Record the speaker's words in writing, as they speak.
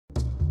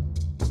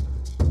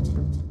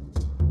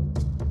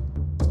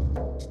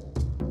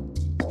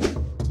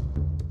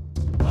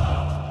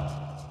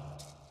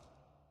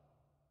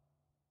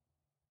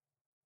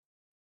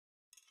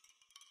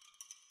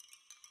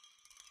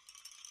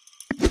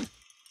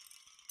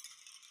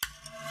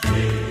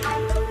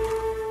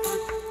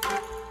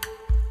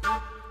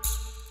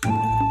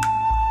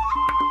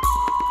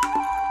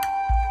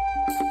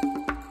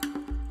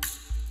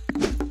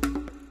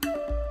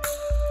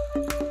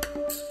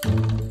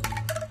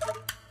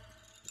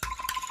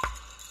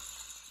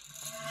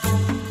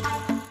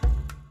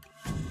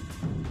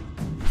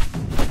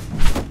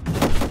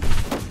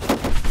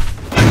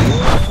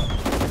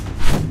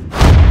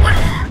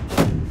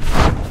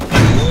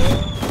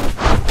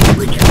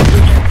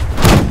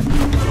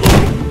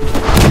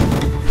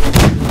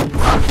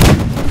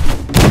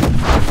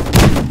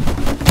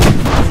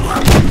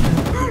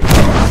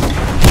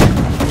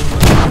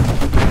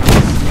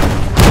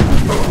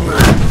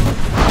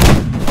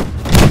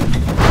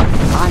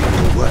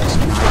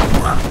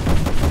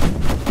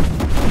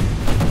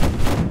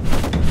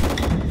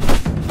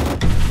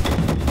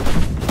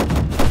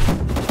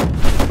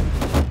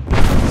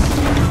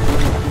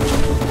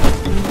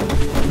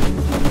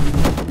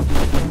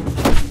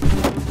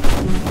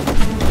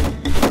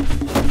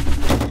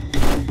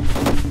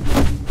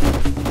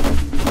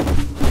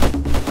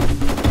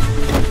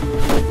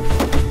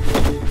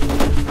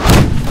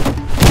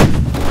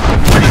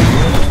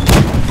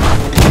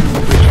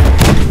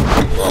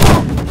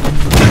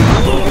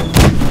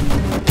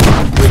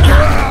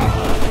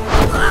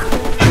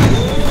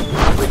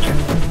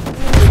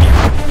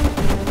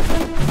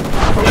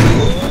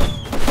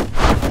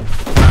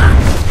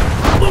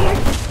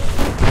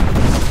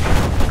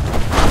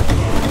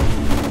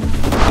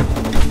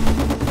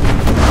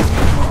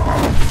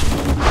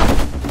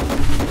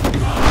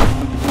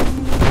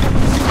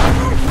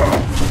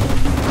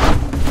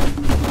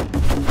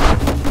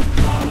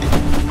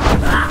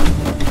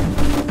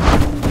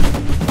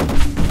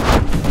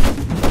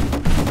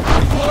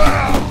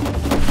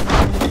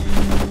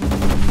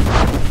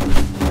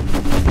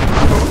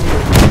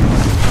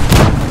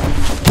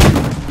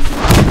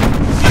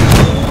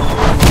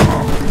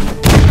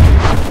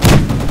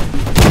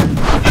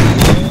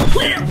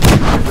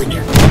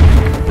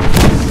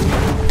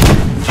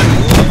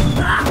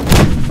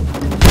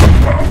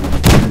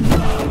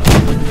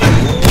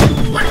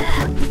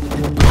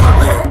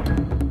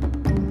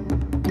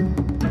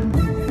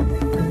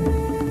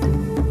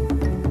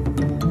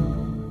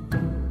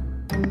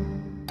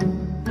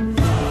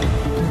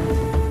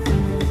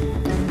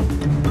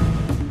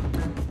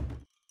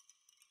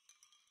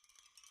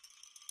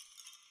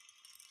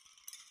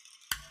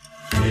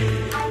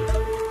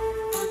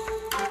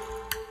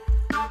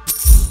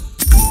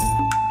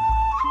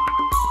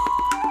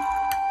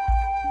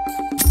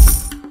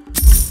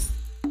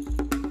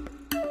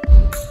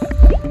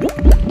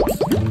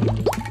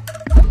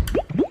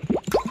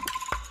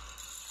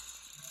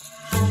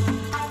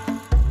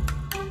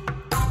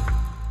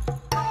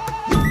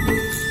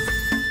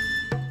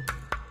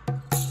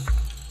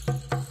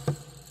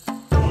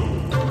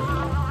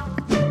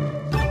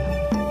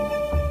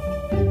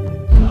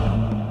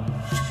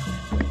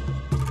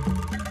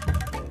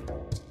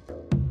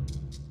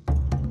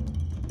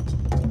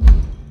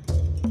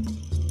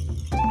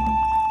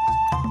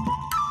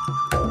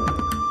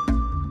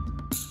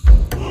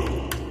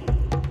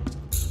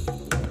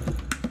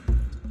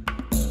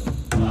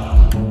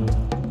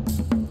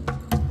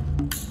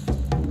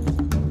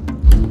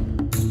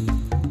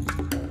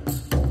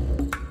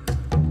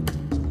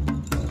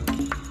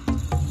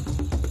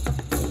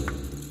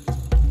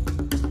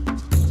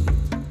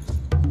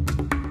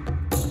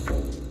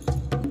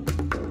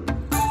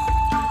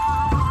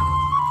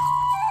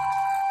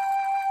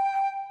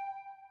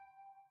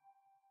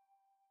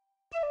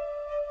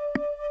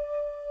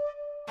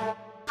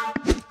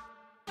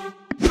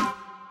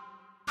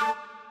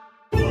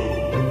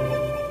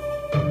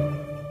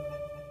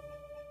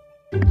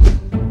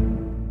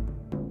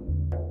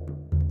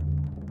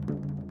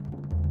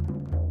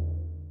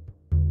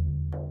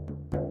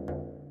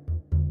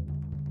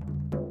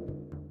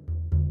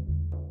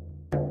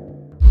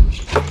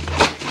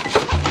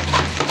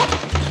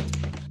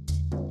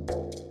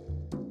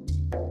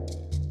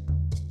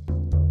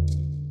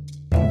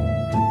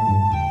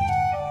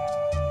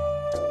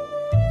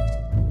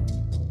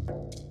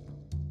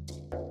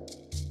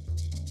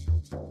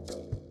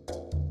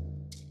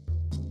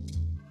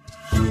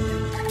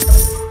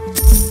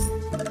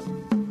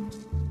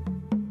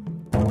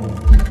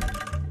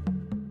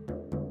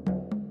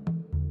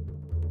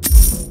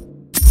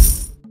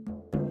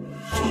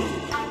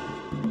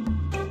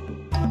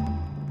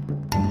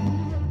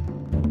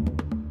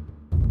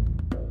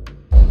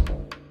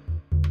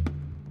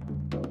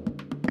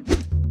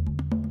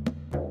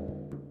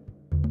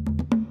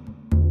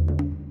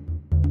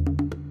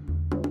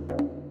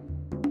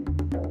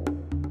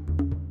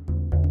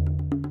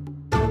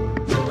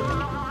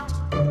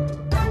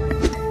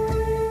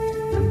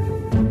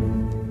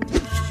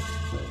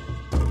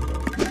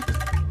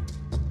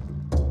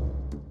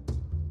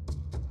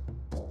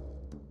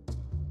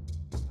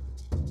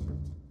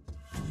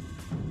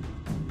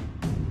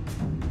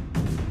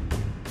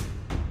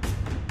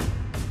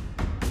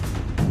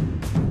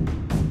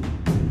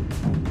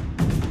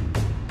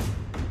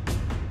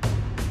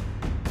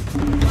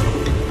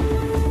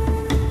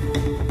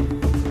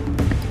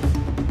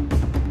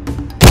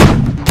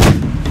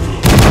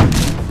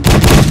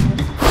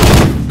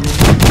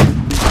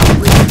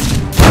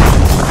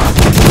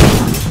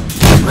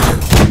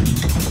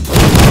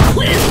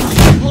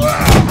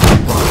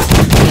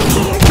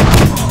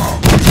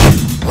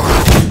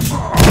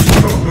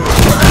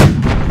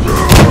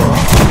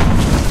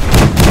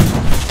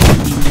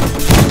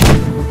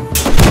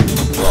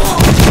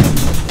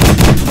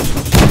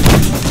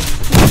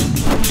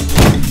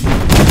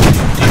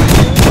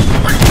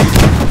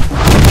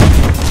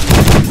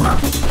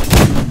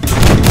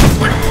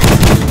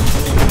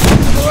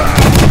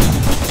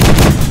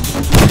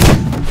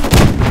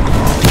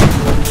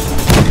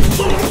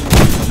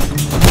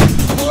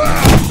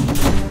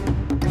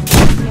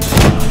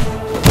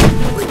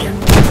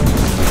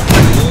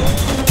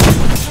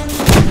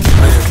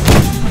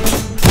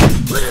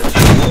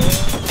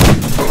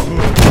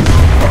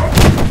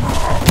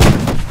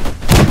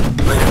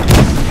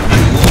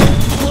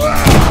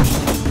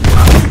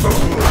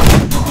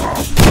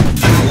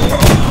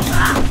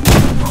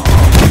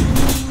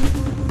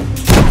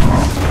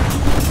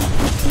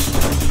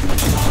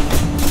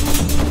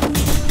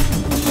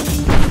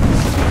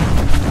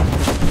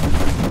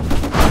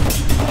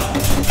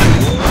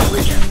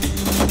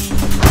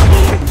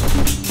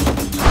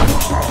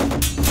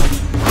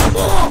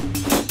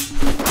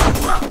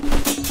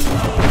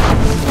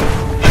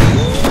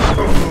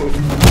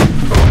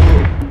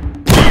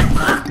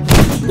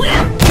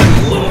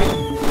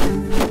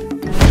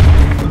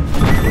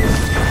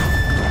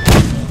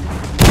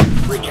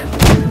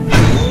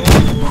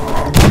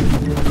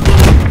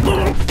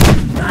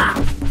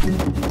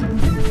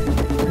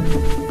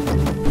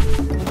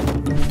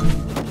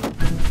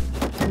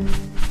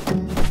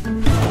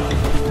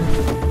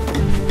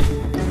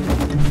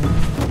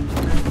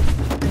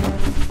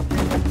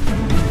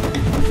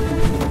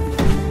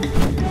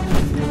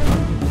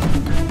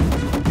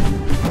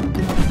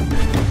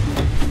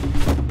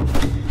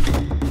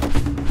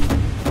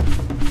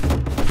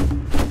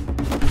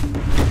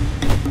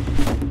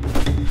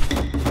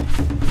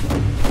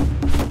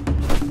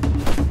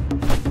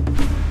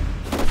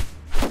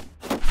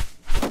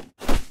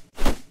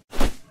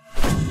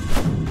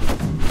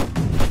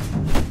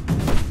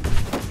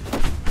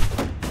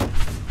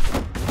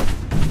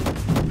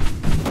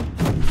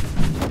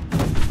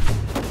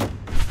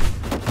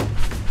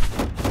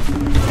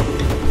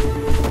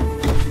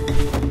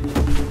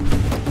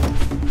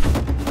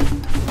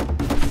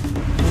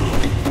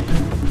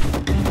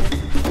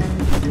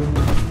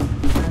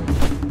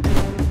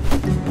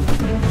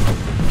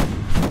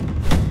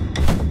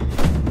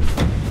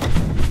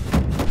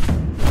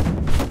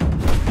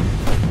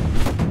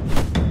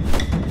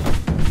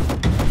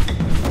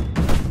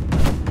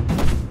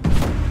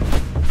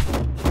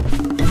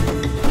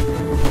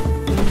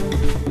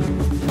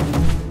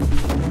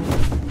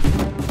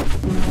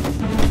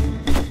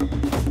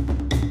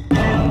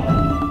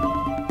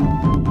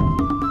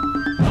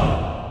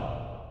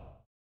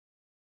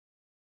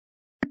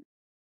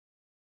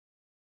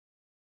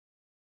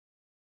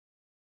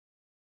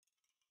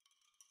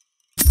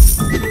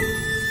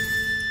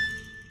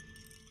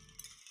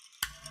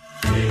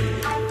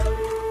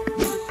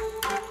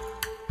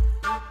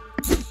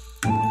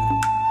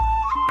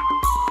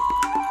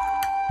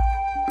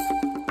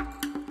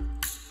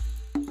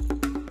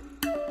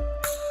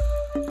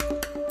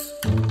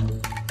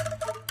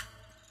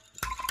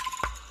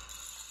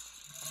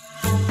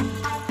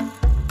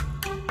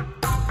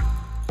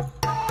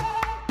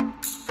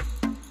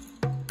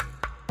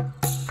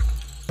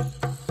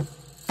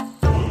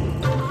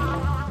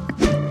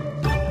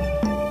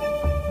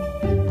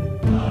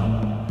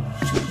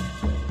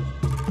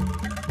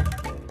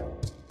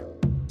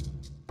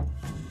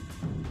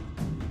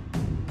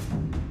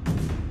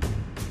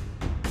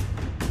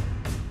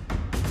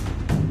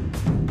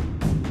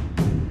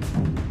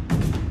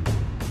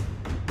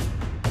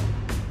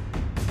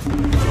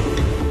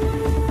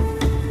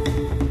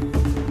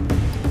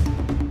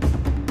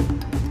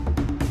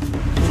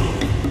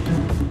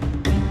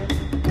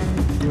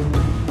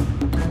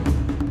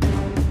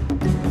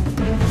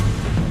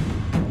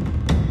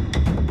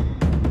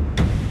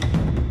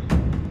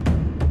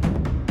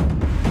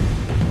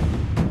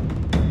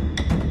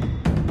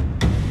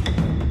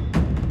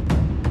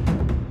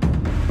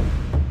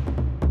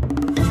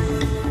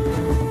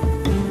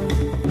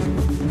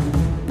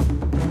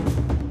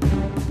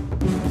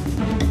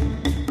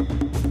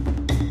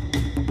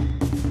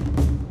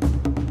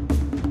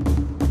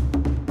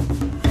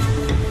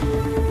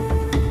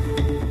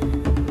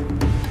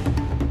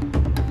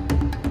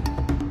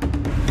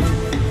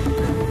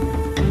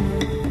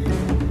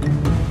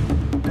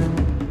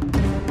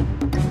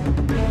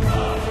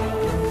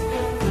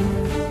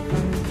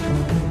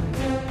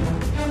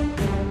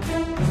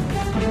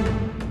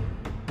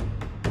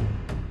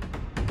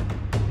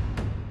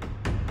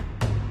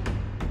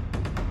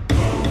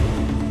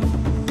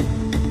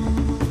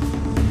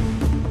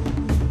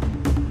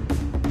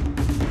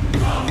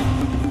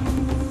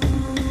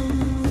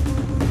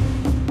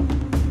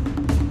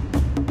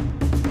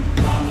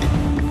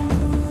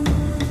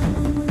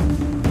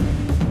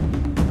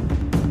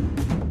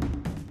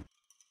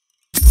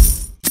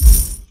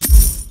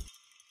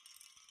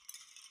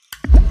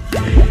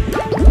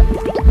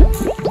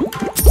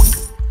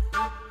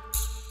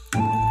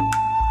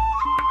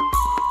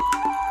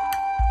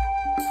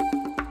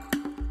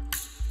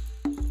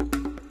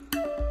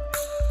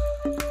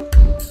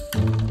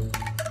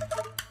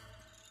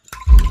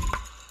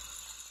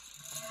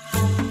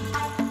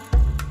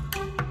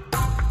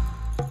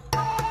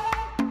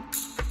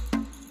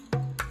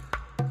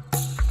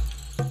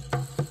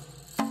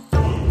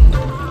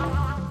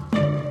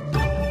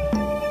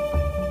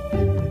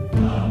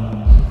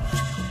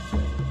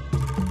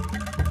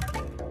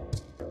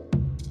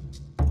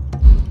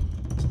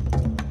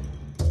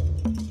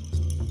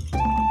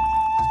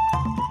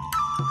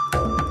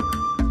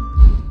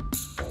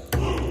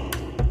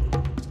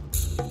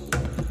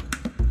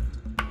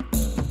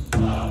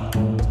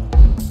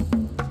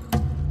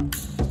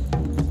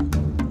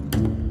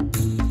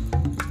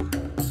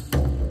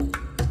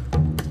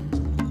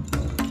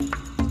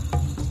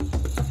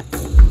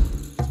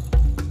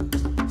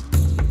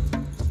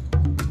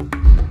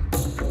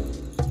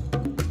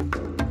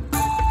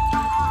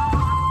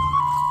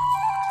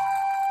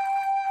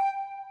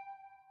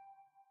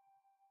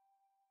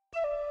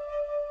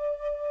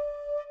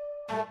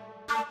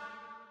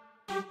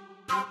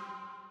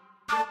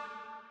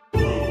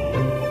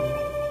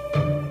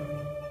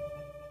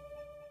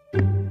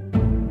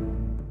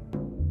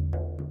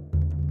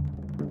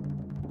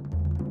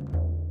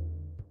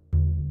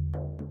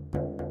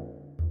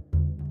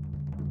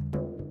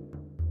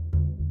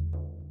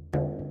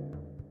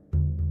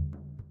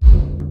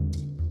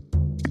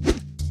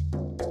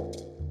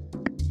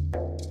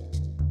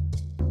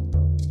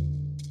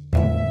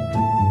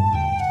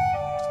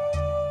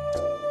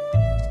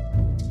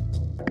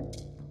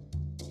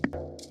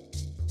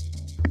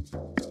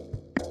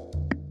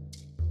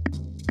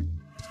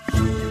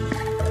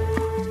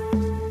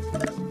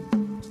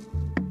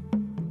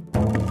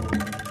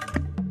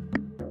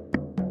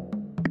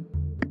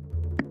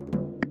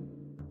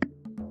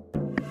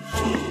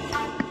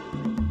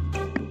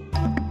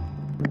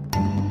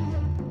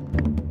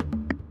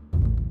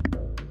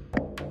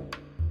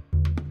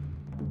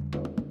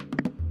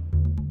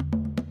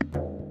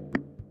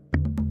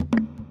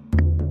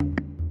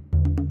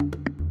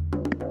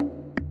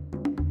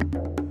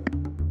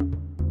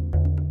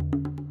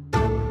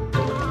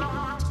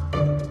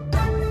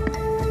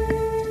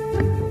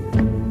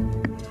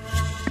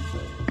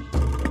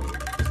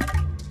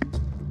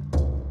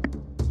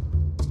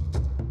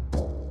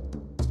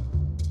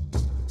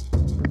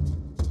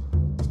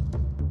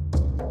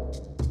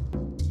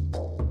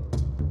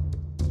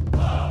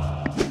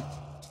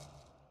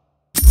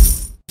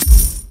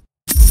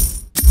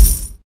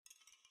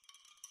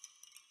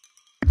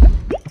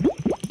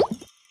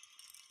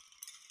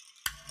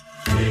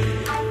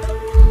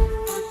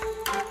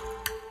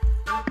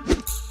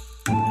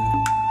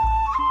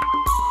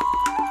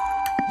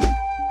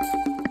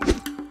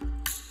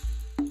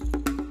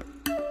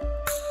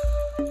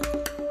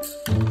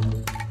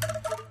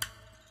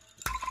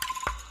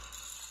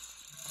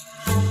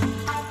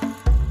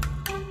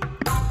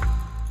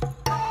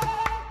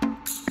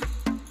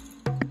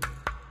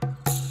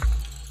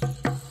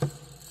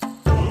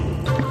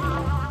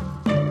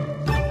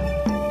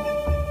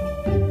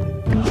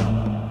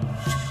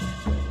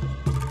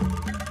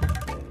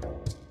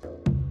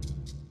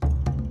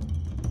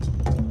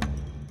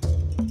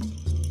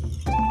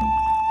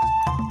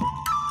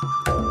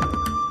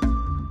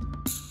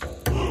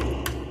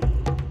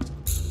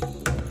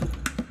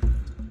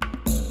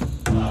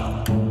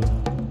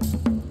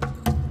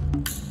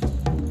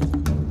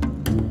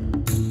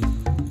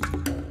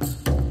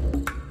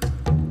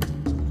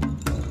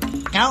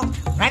Scout.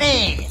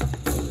 Ready.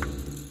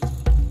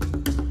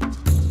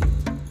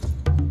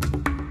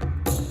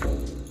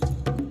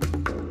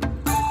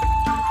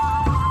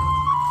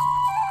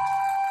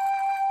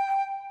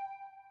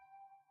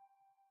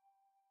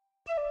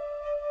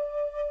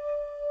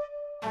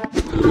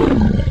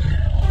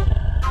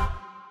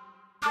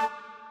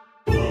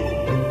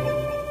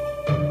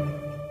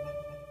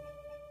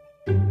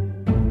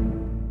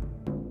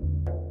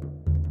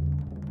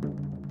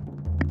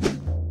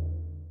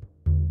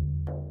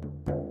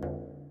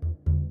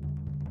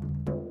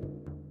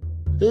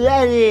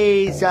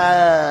 Ready,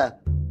 sir.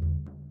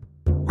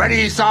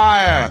 Ready,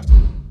 sire.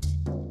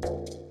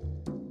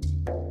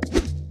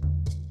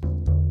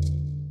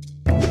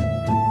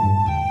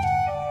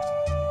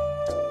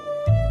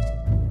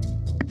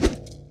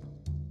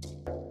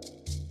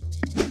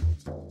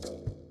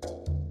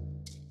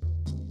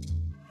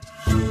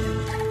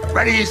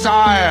 Ready,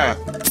 sire.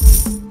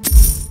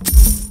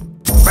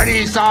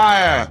 Ready,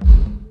 sire.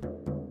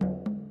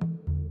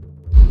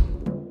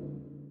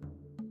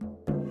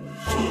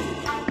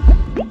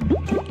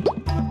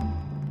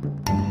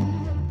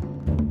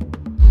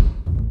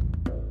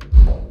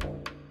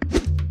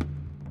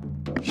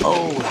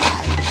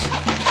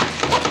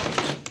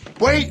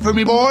 Wait for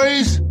me,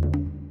 boys!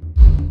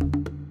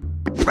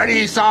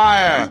 Ready,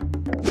 sire!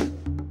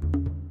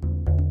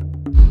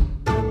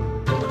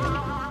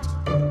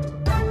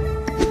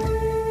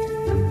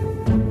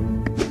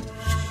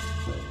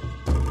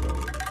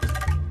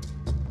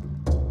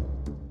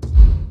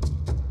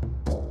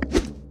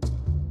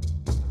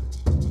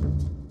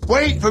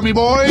 Wait for me,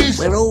 boys!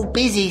 We're all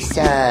busy,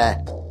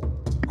 sir.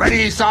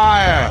 Ready,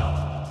 sire!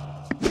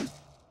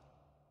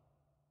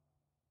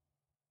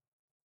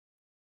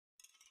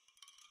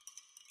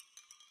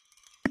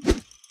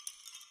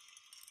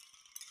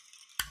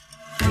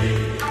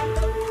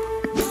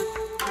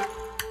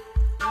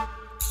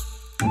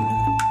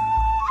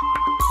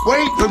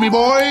 Wait for me,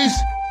 boys!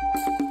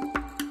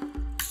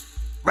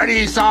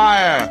 Ready,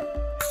 sire!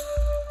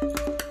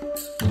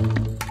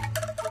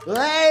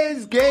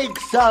 Let's kick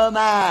some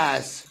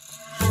ass.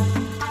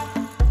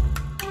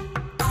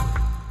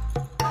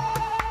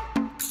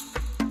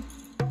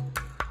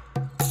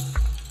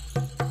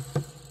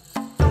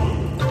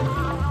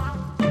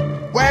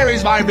 Where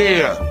is my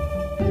beer?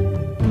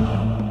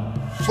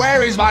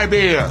 Where is my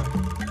beer?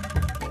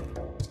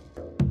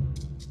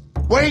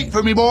 Wait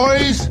for me,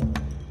 boys!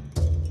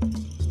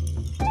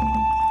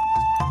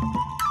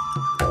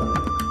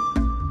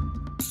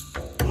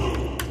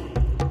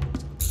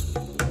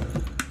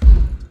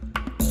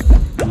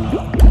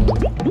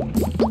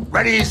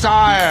 Ready,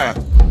 sire!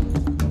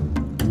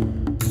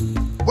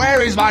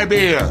 Where is my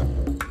beer?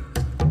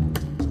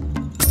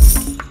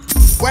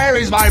 Where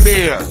is my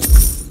beer?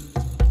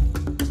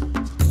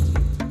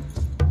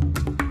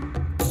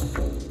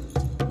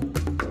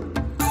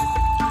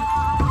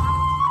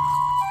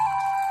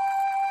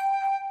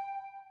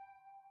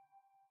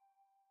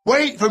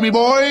 Wait for me,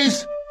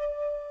 boys!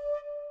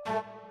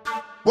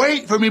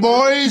 Wait for me,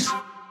 boys!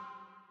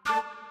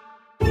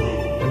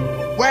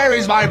 Where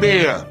is my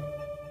beer?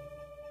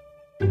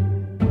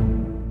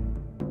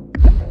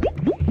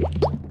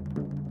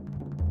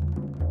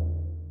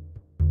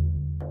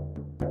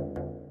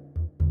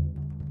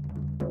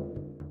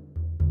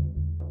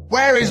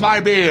 Where is my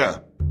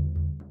beer?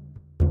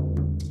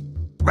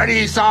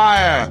 Ready,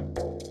 sire!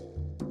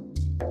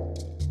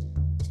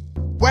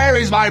 Where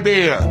is my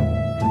beer?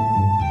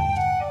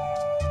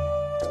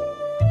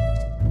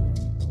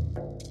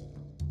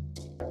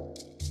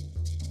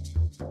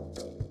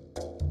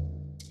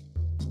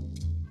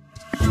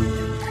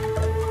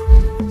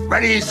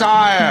 Ready,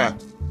 sire!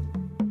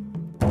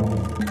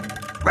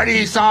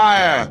 Ready,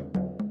 sire!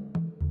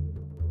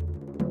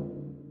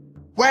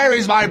 Where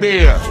is my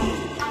beer?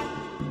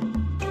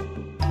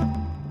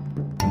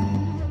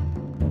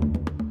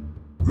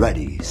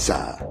 Ready,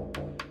 sir.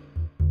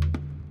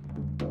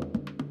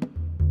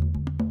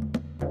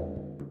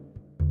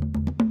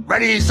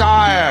 Ready,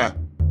 sire!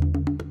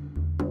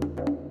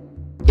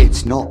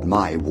 It's not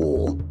my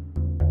war.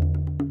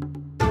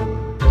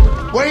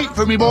 Wait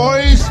for me,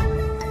 boys!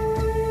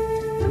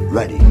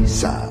 Ready,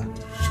 sir.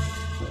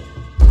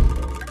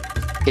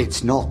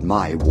 It's not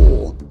my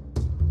war.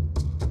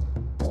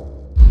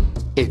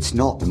 It's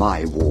not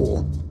my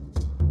war.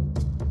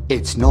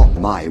 It's not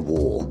my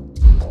war.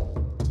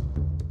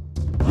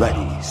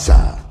 Ready,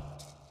 sir.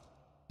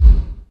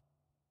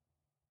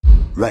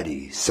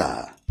 Ready,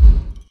 sir.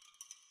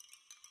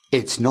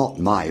 It's not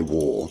my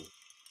war.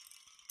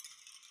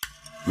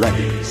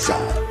 Ready, sir.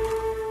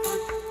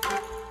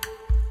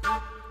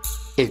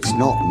 It's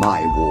not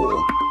my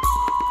war.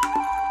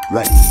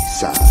 Ready,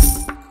 sir.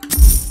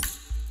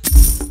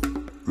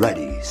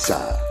 Ready,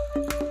 sir.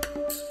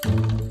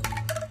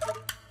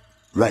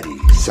 Ready,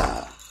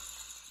 sir.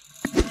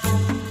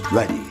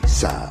 Ready,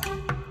 sir.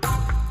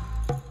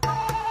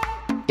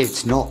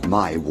 It's not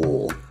my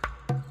war.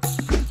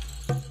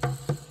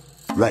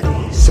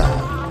 Ready, sir.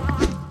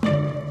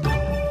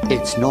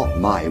 It's not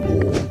my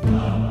war.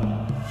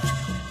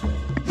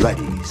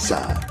 Ready,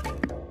 sir.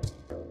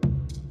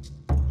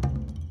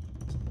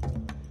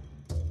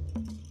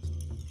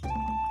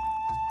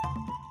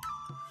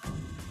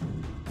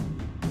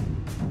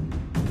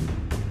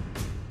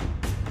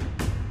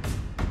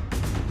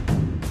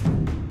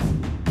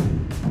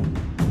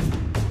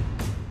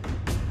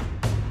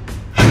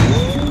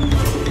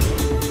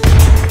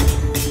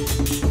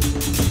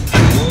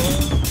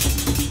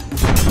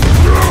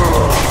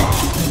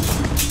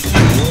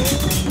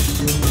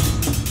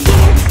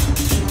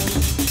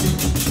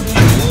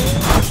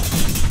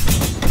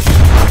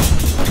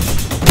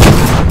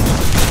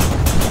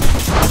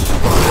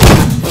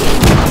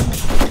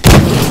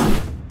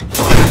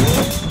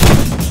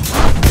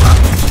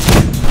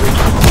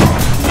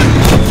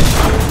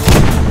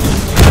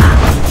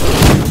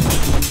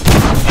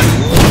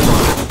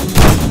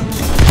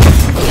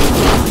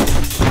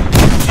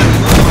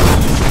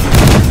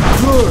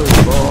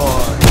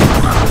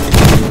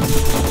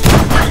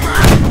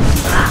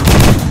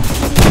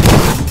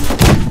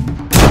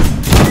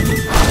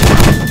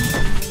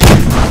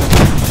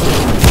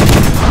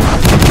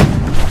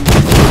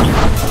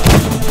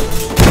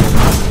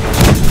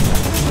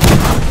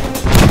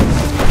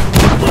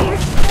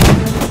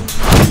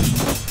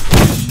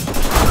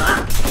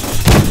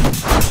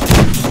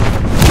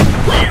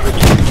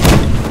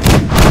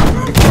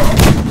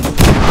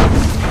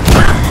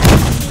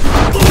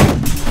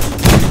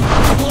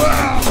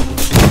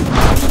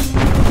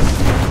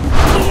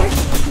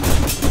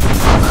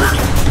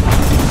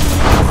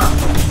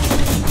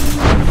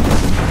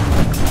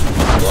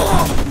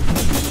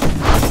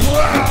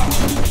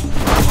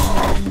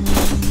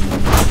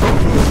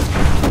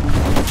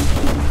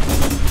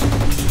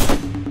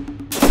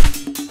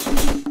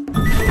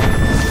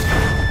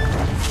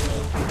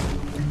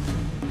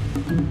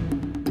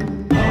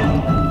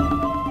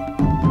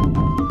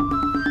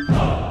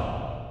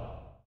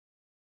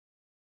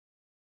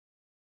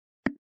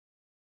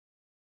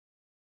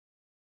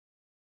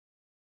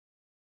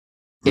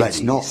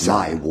 It's not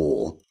my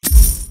war.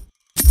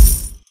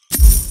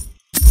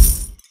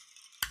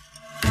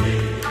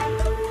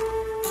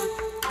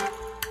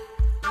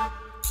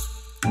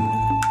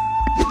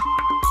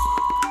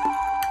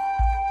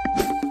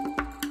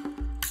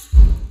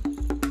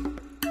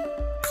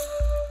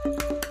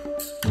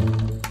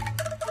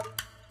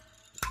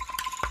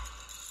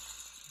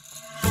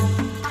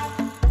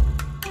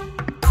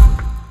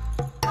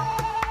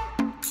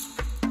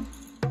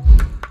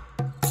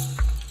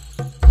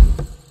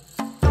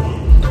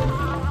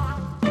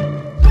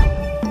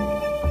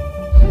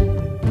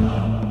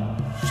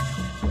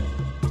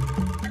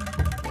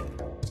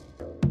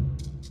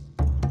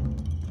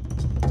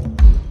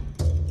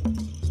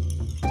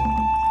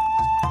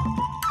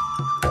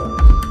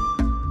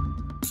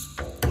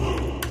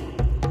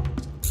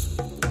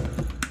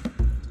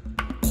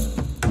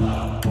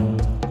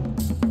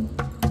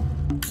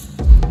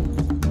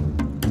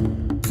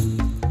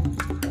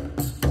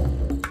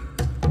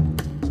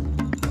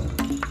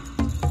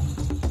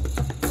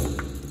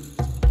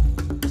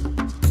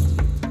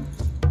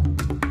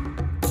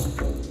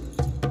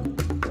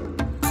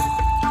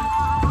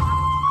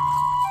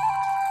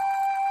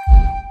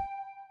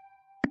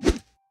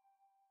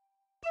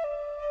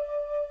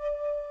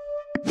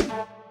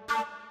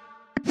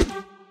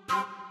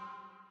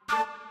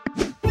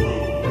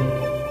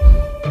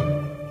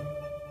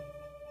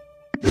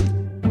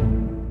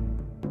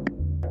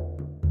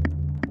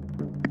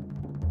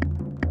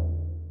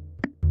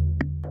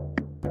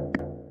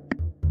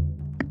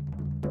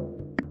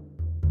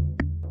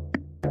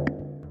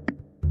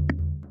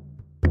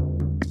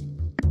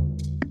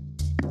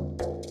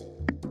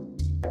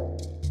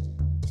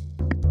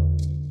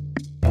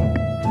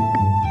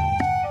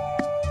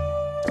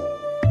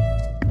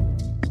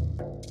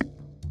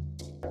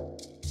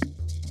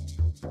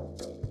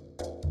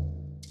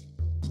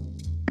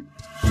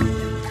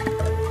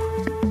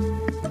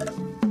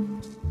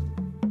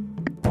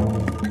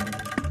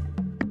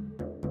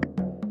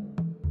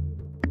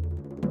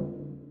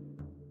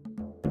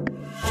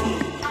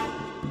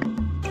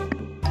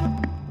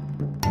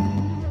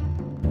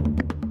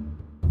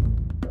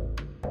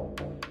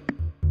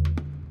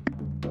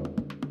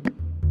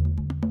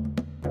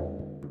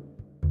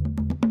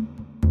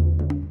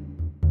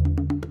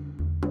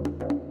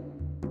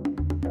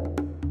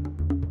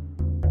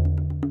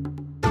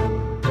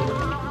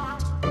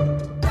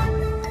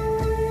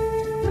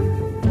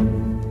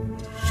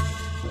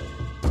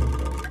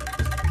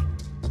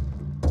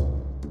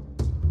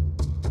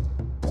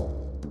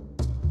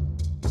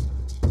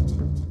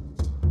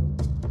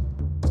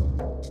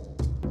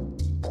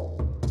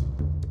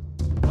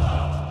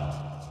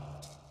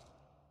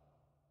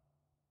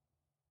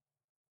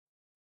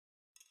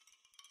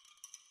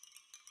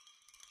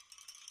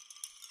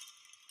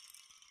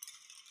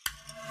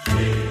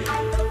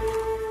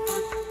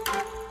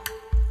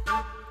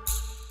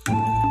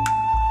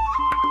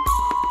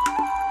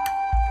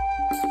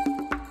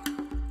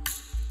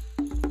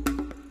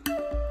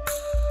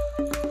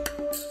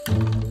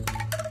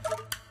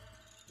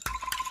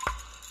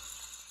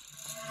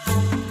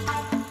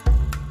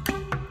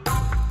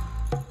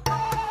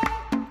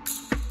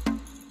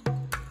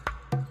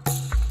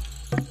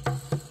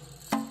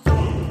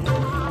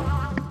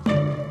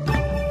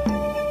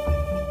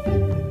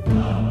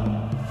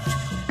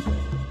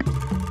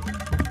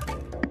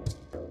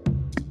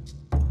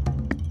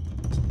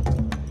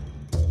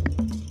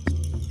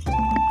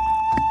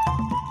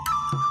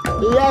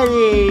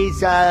 Ready,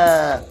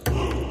 sir.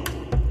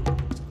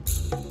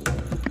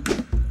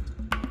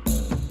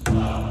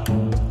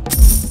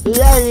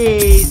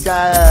 Ready,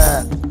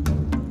 sir.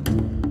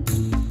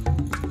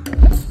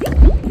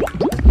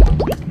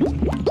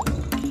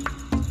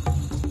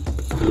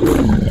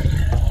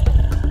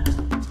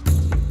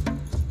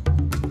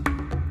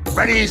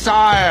 Ready,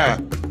 sire!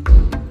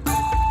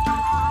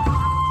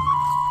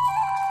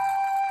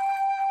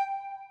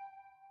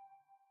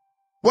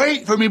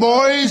 Wait for me,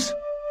 boys!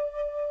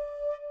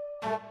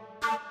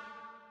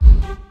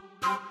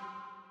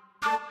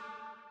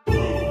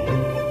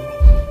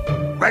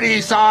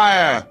 Ready,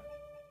 sire!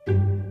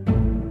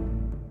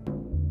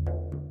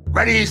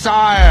 Ready,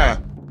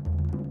 sire!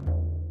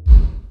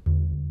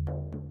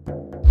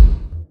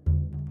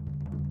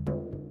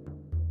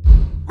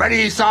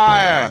 Ready,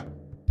 sire!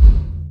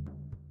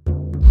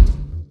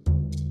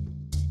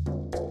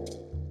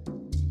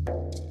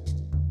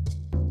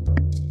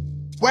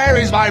 Where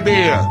is my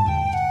beer?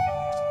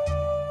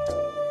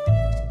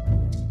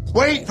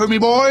 Wait for me,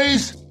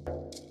 boys!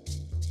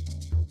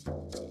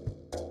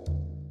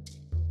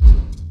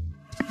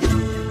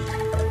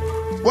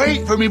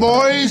 Wait for me,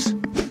 boys!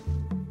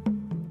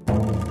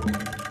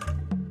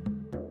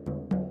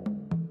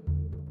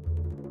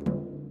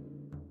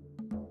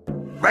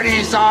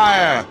 Ready,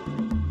 sire!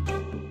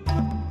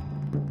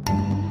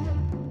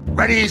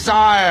 Ready,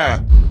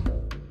 sire!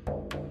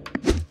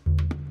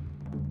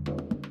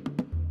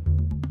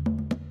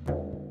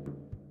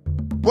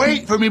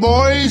 Wait for me,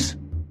 boys!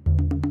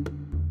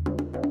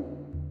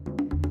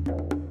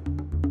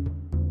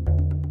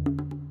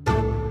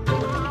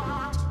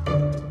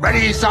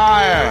 Ready,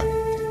 sire!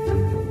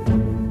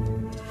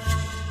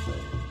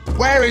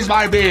 Where is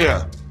my beer?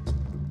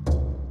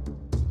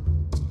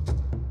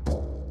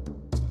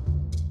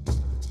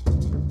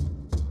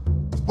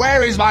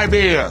 Where is my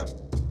beer?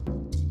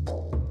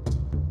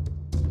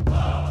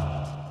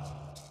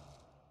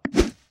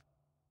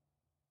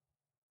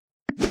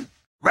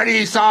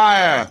 Ready,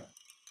 sire!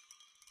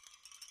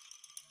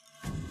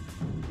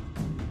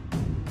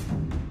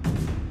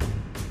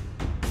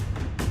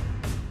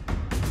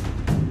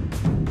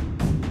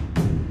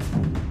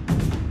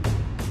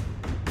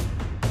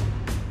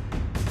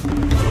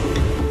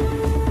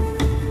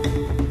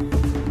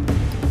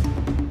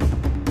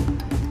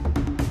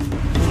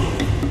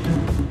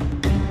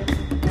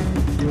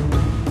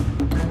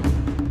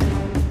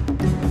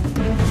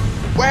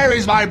 Where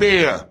is my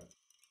beer?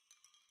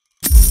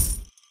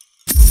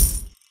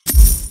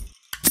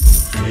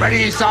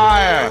 Ready,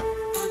 sire!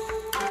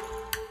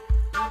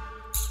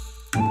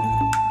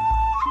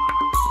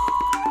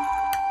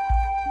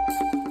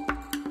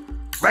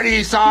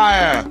 Ready,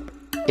 sire!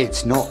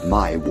 It's not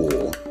my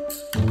war.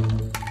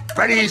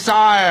 Ready,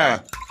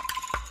 sire!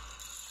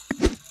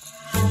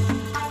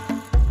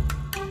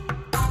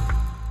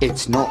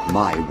 It's not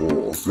my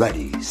war.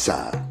 Ready,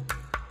 sir.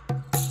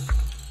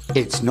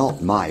 It's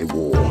not my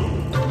war.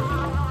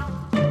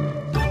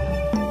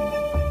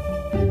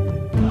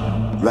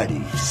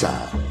 Ready,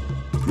 sir.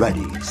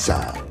 Ready,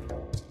 sir.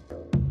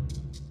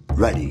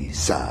 Ready,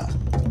 sir.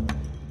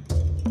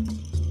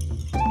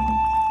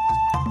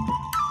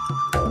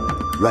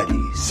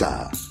 Ready,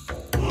 sir.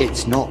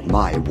 It's not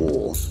my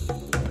war.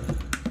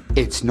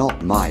 It's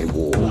not my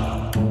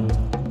war.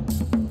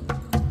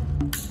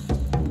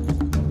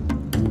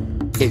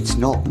 It's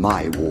not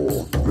my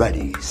war.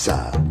 Ready,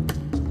 sir.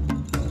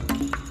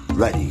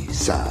 Ready,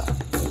 sir.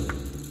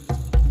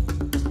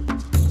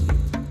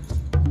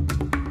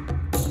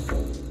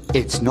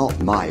 It's not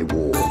my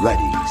war.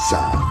 Ready,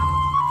 sir.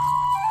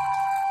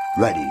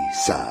 Ready,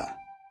 sir.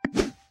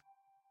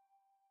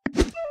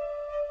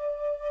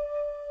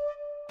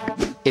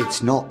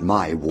 It's not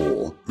my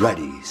war.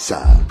 Ready,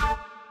 sir.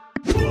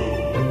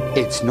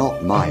 It's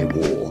not my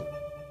war.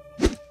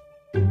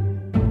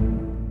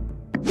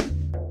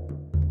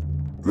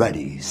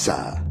 Ready,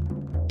 sir.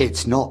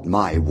 It's not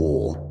my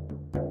war.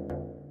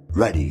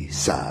 Ready,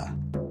 sir.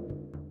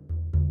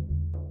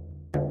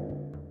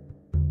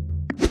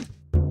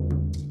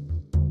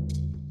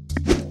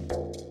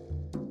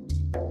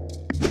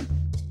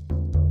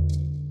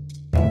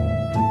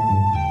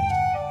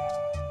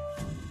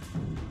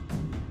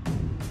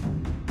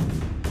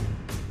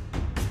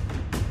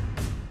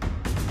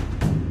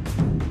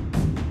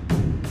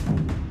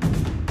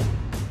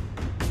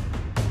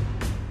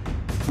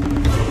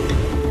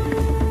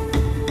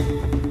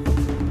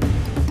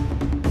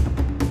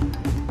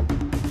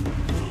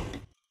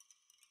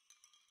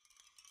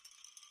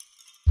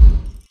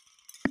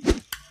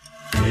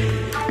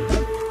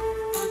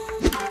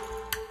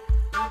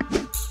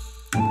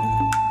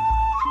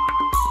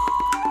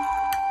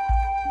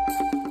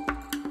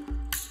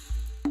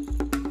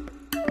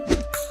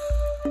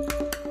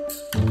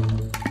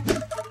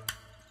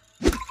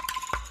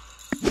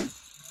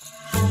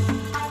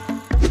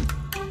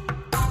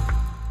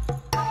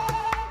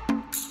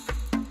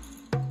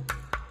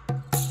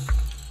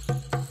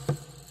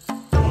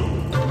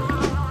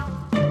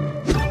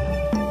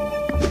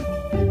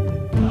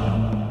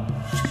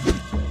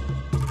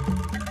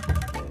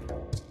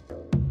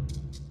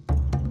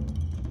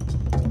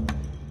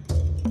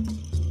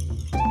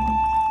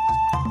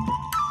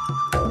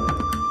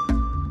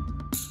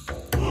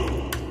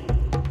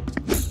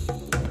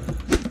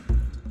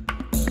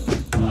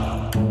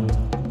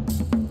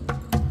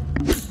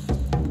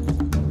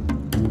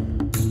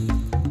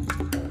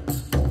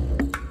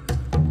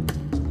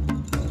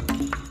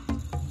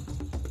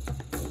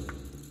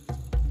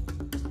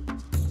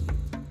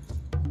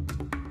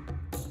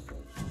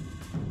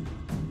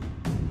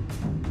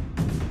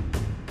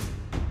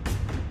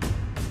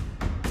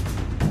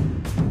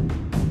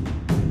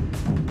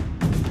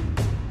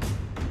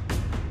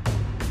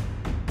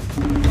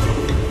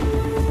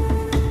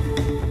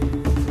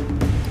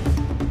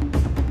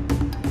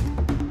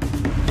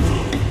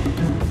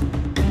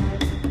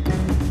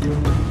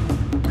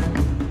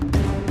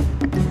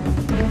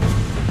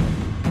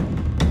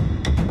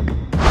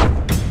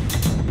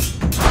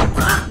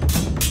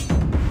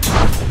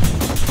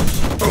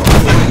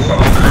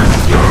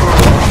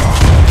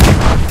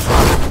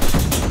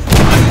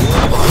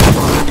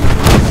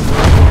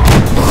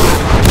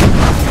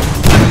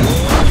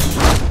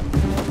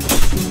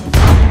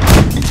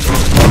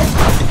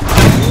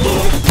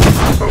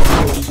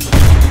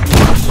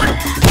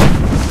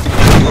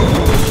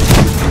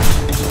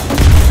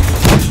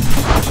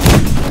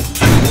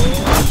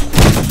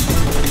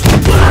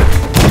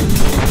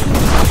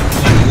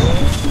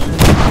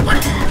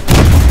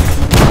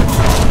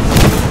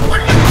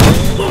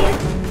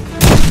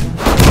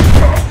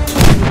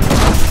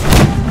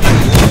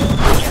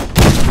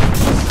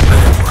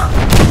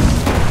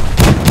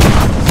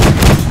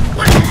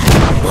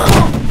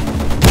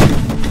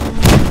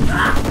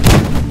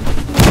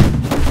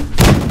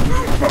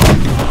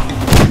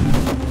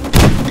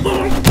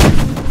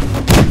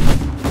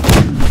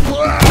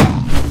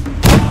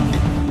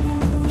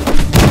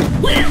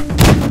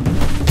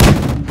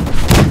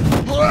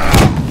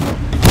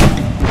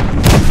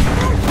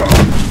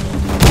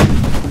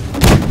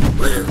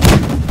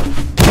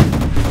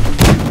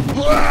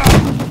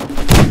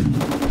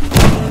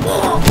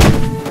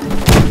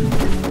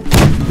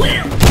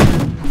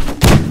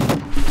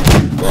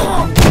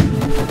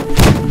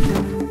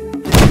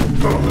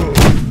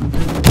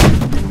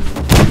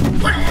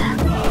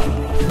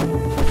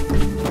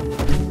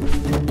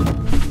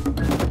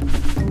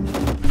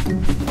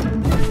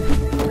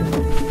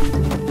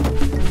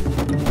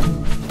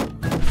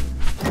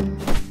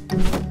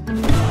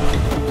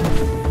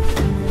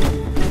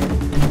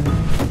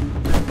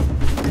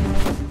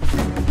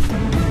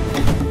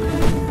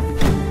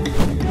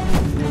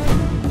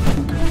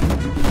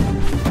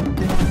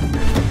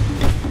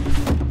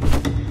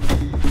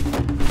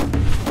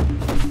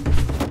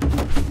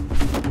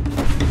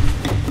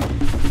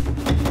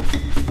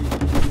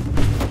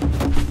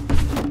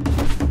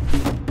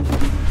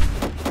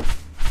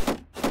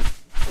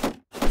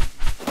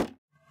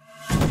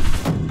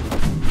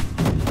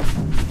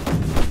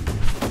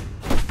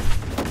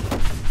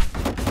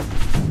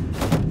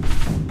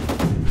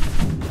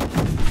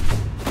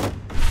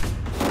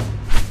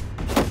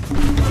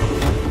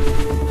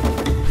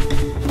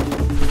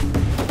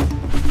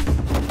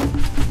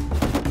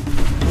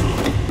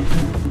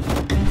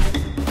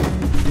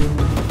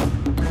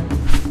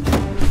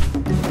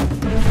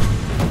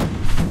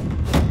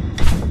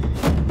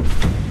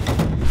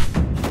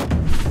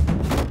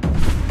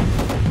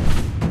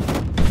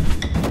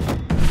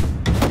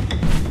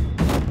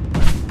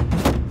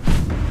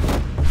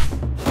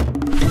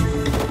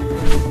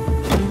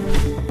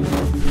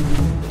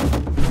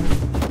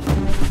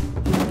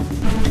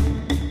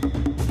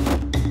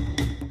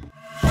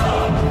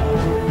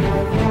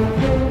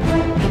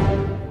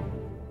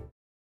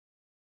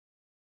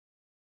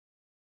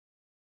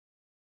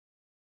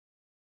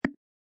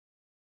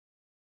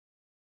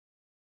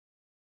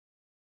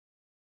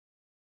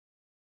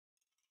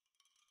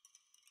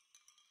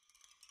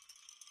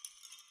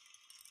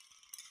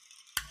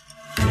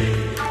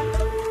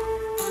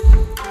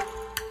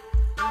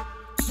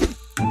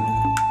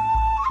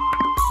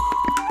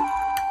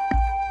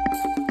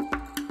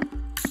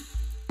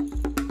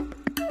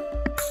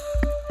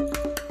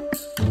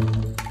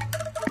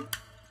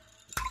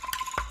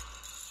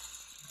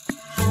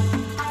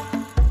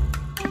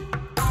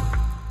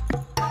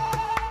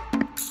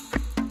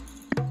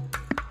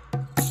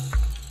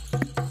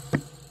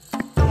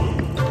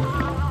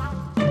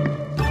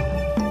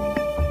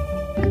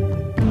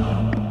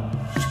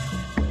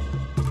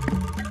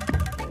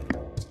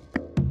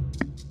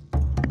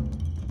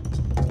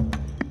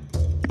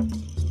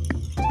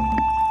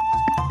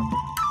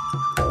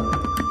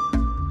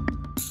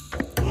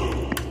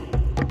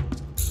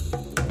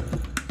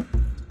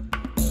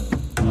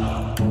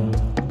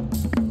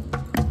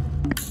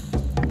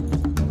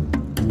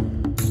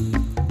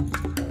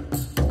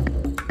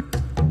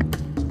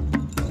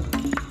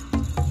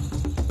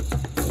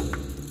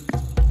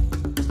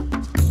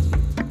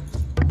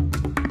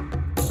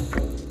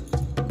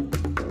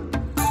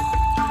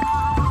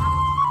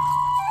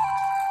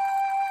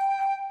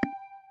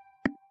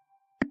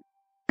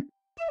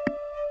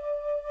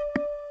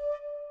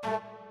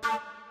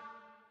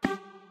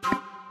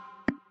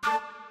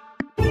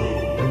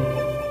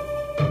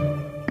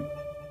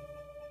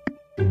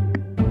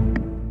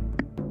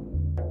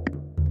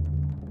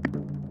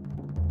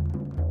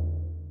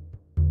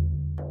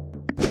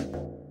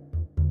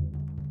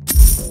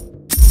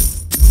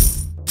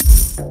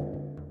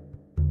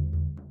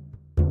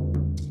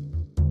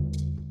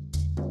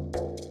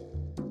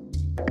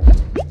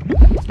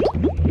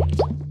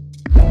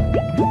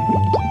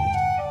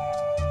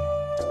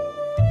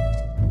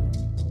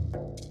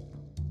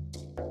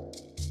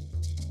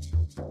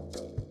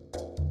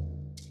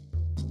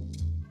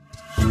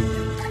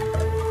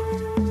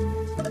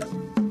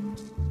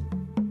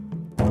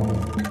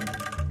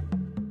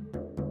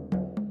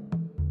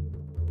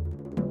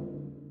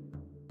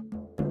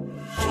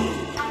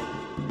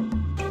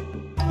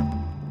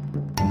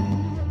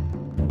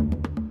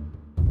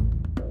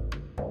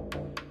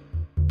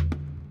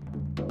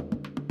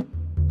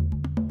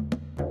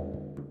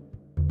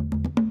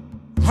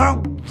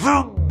 Vroom,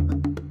 vroom.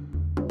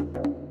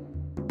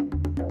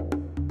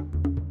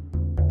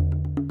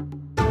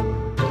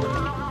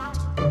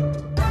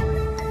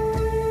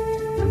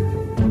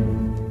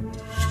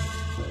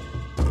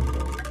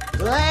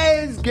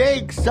 Let's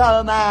kick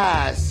some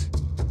ass.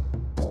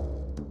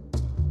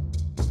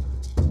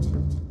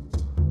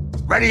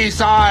 Ready,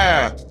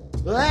 sire!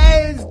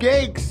 Let's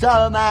kick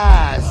some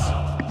ass.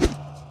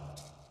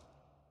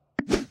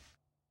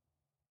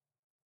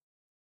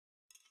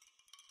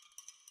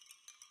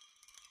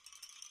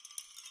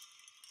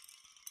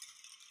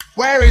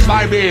 Where is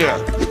my beer?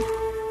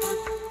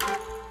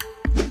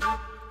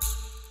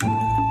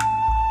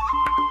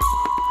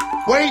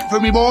 Wait for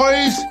me,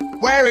 boys!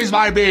 Where is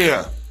my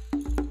beer?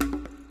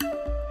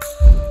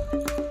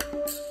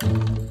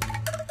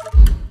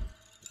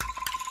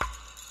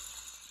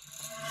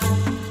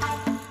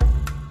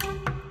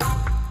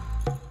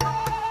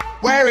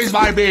 Where is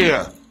my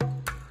beer?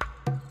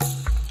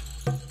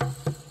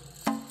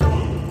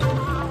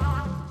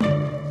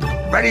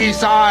 Ready,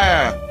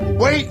 sire.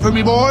 Wait for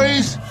me,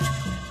 boys.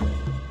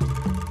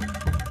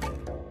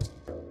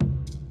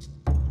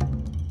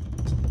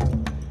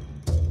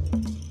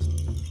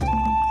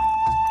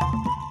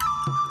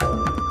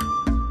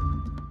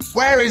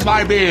 Where is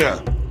my beer?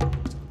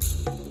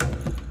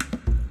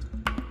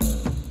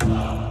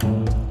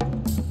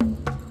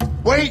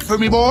 Wait for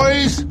me,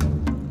 boys.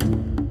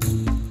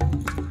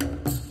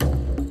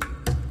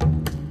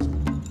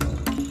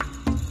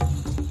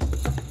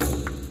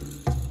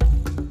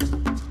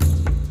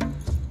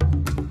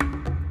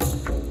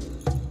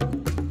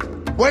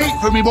 Wait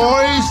for me,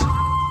 boys.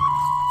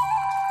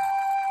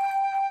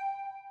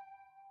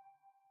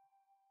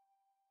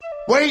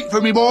 Wait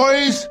for me,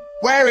 boys.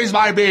 Where is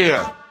my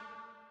beer?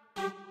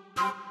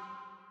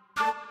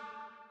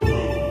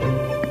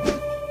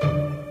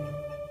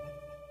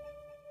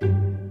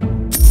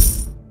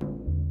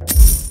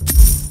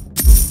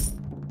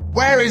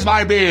 Where is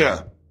my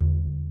beer?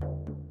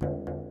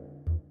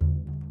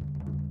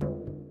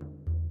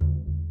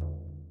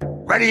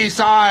 Ready,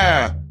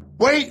 sire.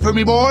 Wait for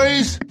me,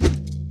 boys.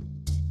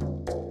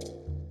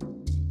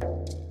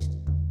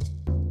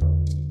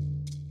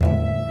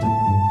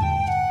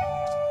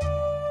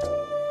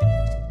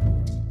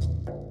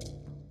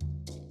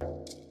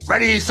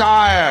 Ready,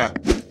 sire.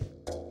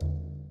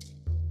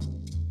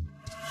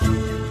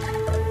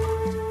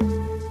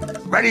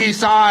 Ready,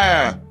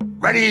 sire.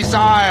 Ready,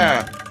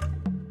 sire.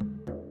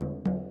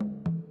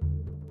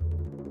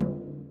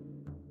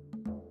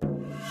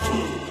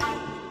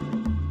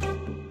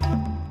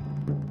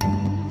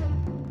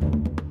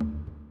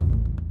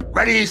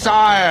 Ready,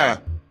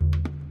 sire.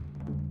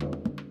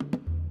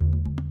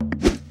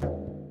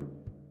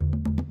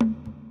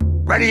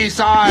 Ready,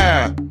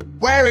 sire.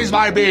 Where is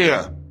my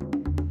beer?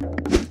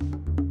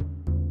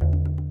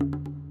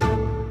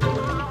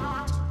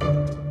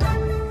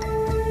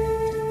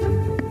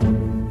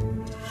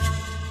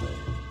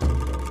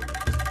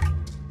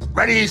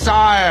 Ready,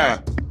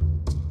 sire.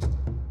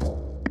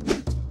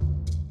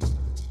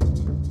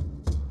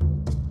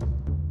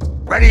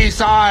 Ready,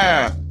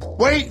 sire.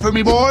 Wait for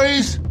me,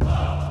 boys.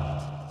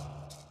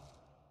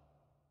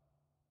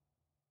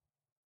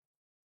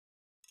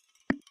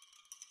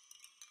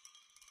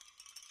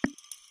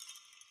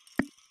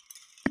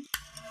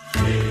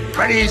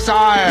 Ready,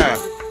 sire.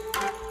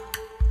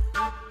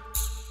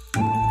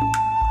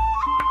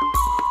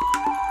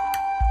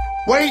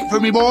 Wait for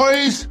me,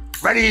 boys.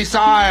 Ready,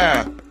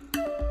 sire.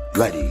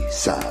 Ready,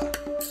 sir.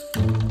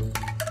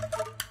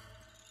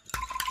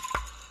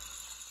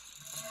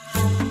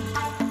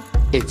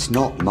 It's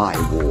not my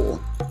war.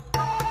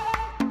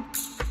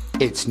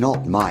 It's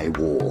not my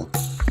war.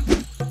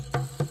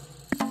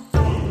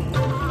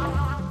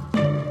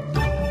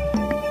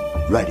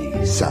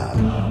 Ready,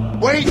 sir.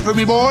 Wait for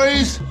me,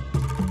 boys.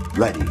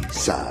 Ready,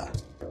 sir.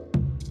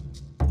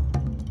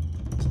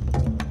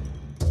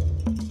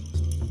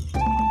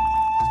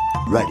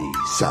 Ready,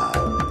 sir.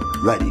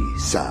 Ready,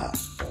 sir.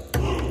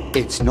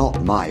 It's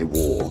not my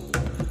war.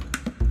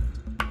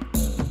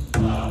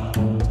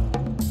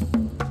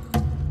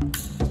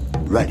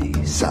 Ready,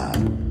 sir.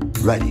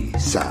 Ready,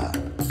 sir.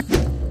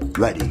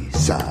 Ready,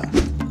 sir.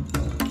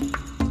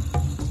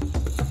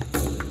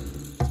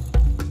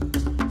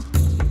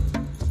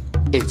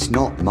 It's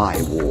not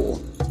my war.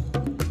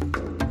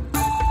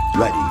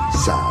 Ready,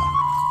 sir.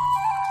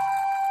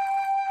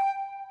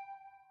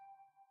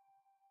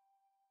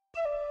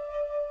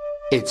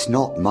 It's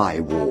not my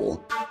war.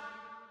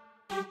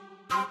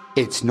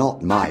 It's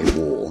not my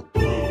war.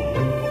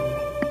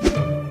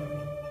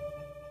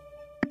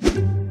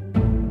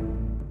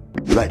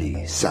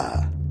 Ready,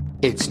 sir.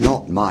 It's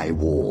not my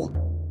war.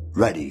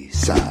 Ready,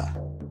 sir.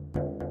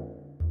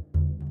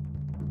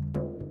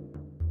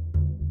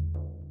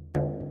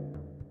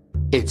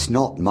 It's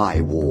not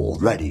my war.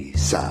 Ready,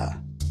 sir.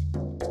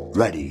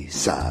 Ready,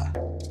 sir.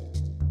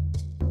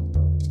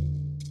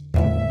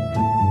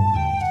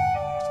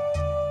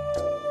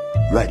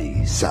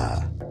 Ready,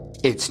 sir.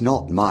 It's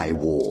not my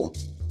war.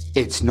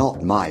 It's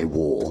not my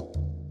war.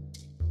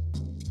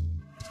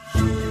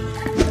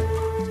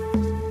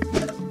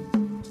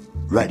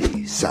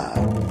 Ready, sir.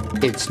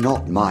 It's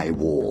not my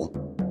war.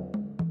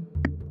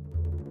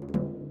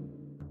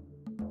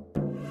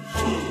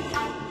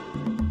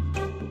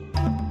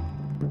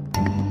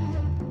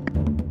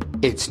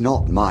 It's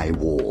not my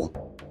war.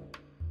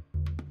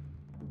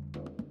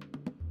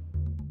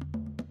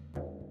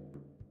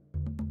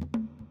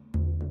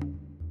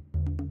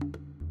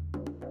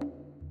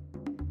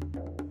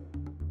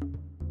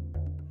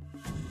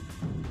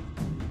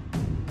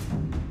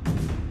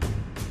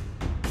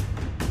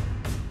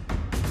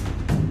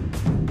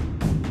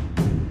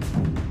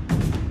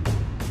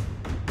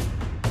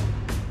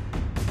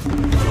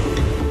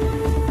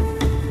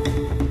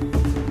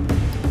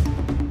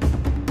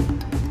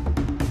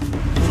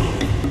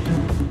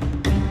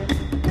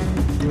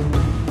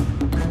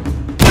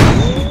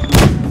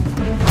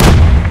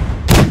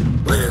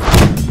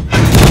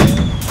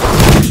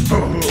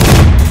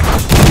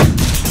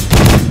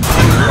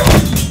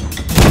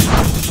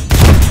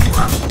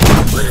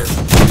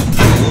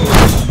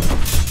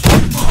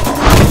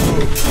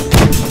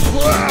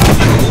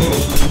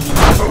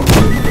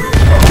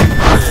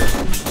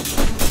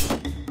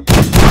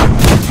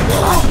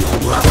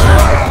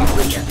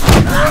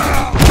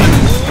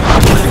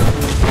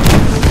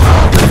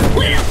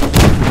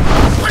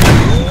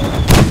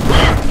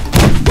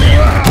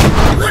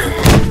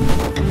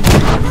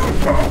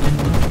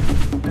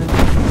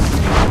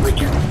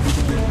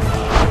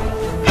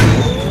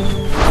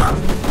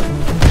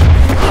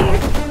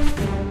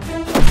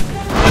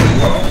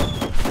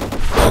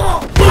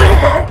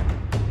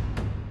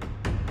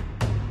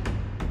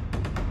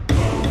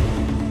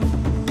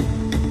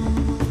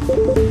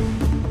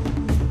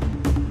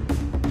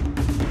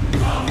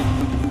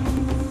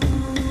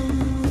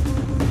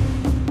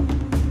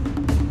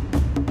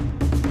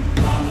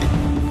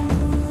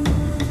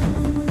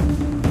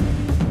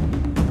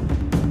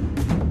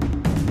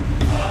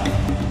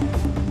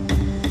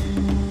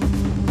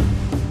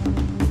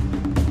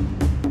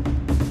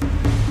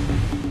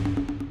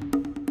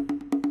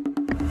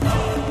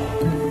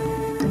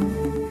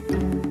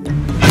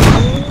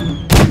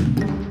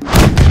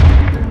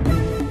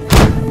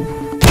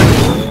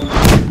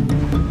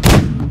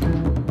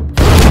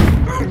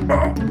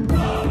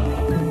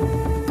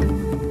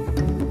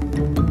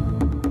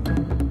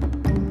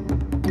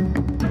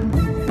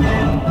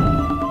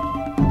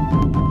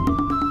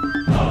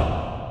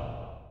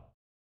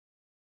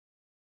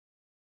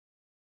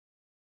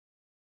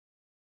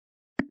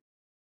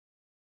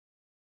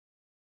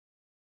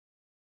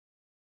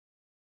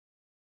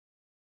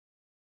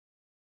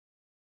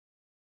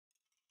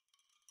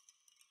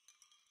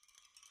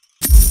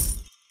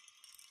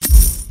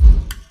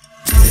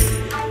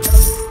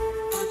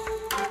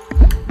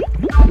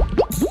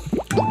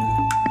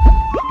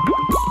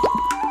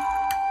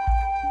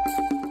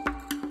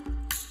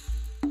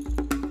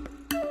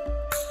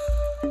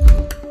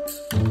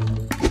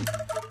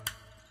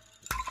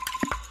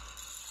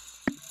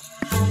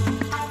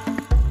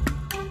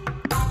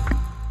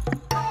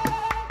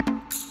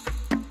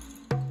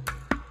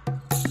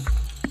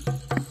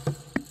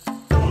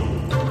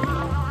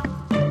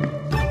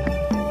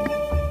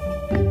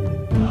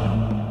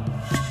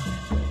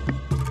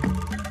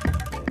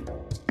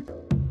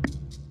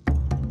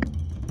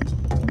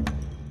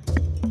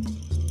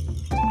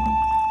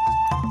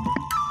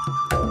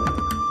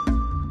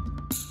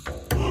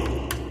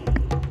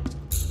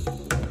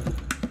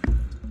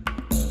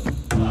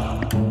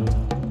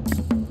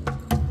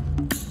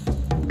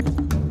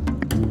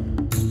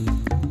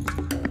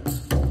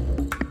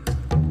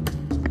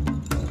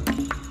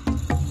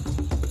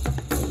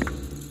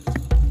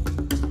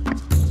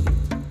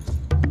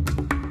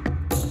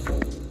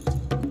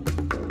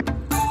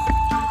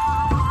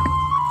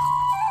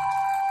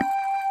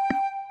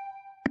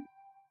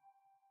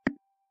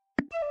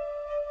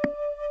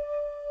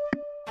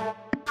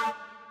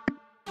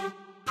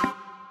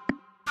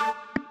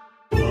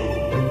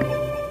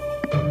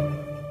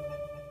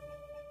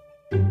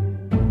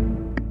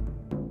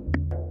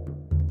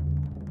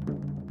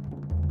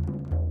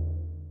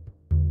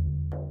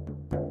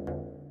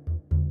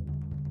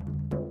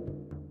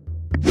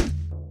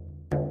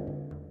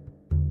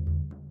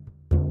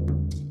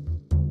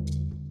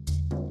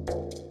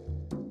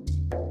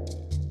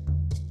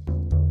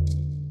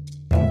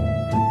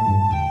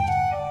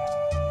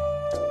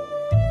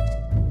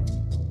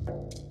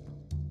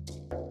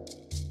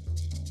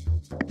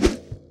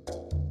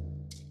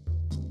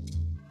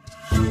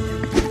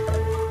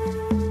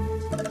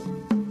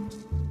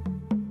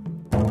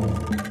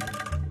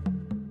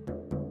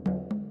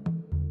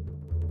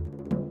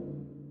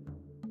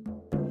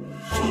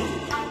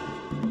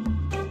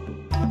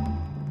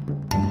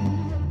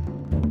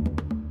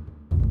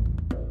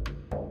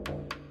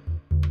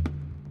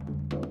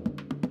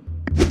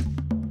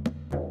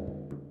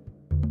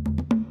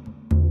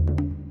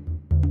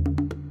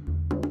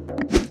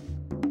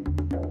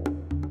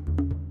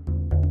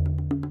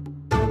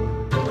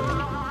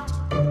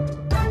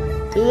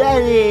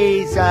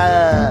 Ready,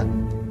 sir.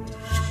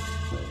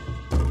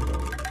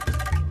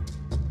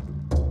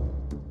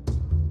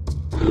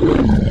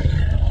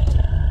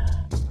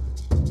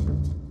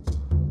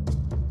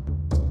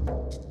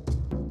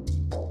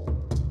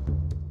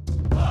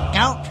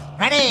 Don't.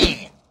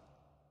 Ready.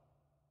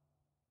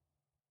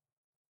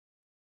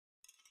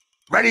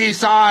 Ready,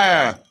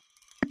 sire.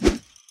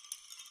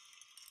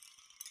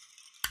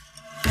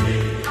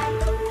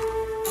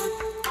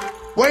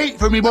 Wait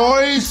for me,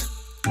 boys.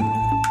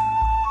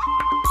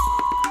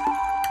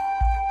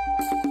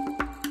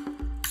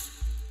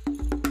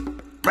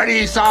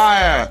 Ready,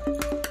 sire.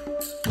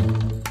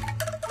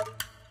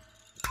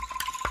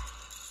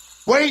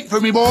 Wait for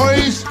me,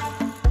 boys.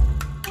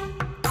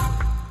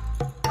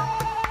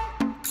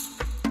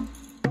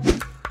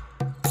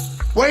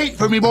 Wait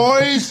for me,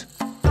 boys.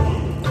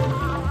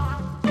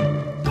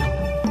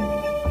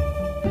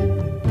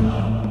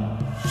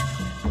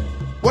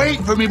 Wait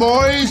for me,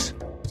 boys.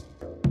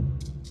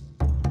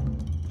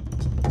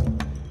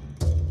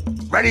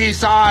 Ready,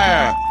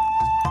 sire.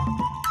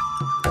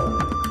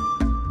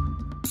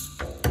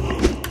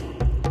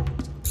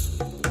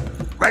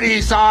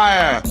 Ready,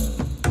 sire.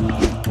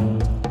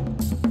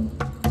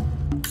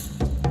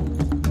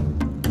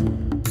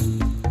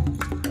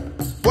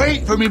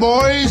 Wait for me,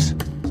 boys.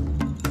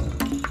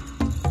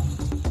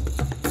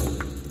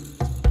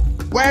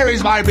 Where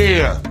is my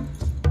beer?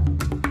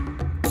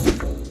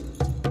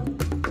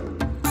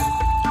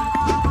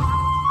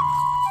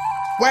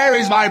 Where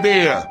is my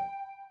beer?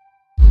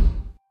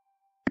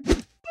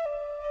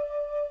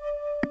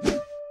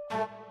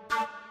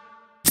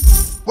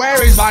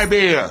 Where is my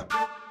beer?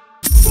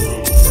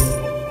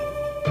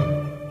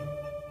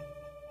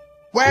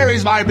 Where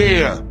is my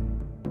beer?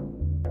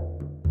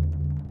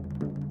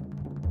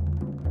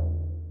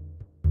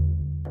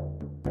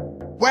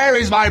 Where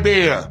is my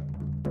beer?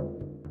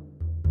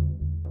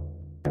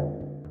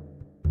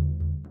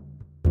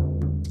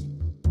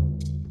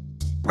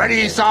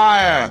 Ready,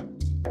 sire.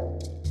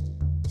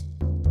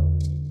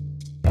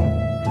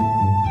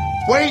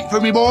 Wait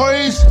for me,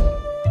 boys.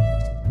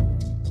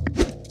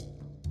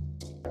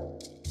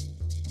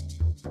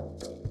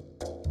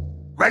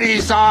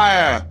 Ready,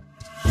 sire.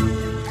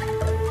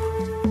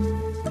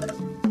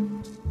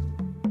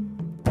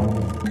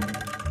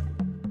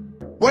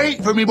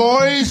 Wait for me,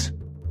 boys.